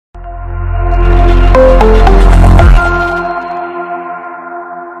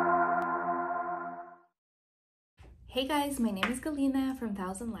Hey guys, my name is Galina from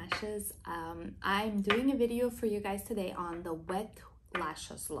Thousand Lashes. I'm doing a video for you guys today on the wet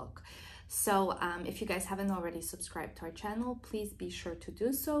lashes look. So if you guys haven't already subscribed to our channel, please be sure to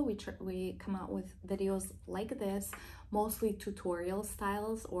do so. We come out with videos like this, mostly tutorial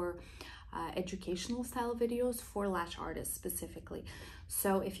styles or educational style videos for lash artists specifically.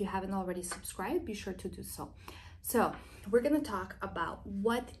 So if you haven't already subscribed, be sure to do so. So we're gonna talk about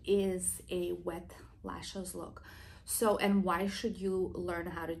what is a wet lashes look. So, and why should you learn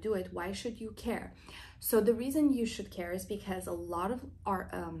how to do it? Why should you care? So the reason you should care is because a lot of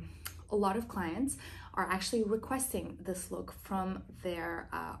clients are actually requesting this look from their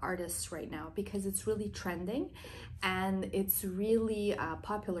artists right now because it's really trending and it's really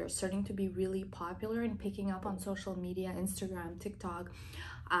popular, starting to be really popular and picking up on social media, Instagram, TikTok.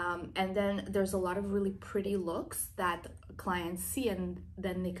 And then there's a lot of really pretty looks that clients see, and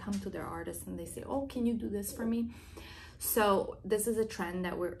then they come to their artists and they say, oh, can you do this for me? So this is a trend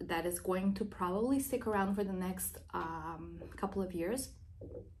that is going to probably stick around for the next couple of years,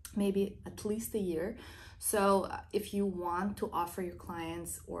 maybe at least a year. So if you want to offer your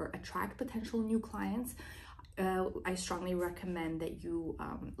clients or attract potential new clients, I strongly recommend that you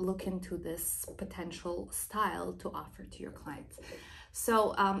look into this potential style to offer to your clients.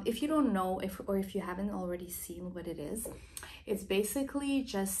 So if you don't know, or if you haven't already seen what it is, it's basically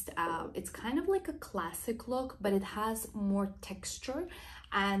just, it's kind of like a classic look, but it has more texture.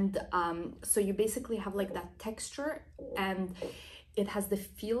 And so you basically have like that texture, and it has the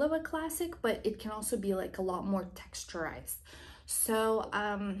feel of a classic, but it can also be like a lot more texturized. So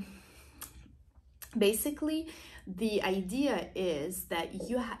basically the idea is that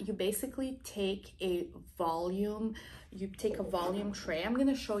you basically take a volume tray. I'm going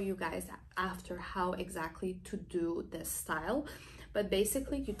to show you guys after how exactly to do this style, but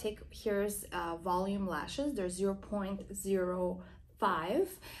basically you take, here's volume lashes, they're 0.05,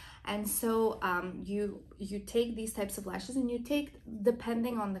 and so you take these types of lashes, and you take,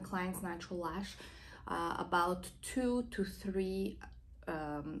 depending on the client's natural lash, about 2 to 3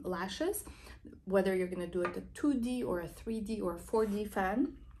 lashes, whether you're going to do it a 2D or a 3D or a 4D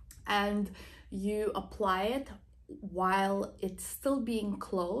fan, and you apply it while it's still being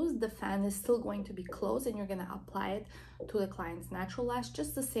closed. The fan is still going to be closed, and you're going to apply it to the client's natural lash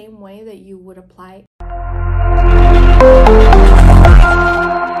just the same way that you would apply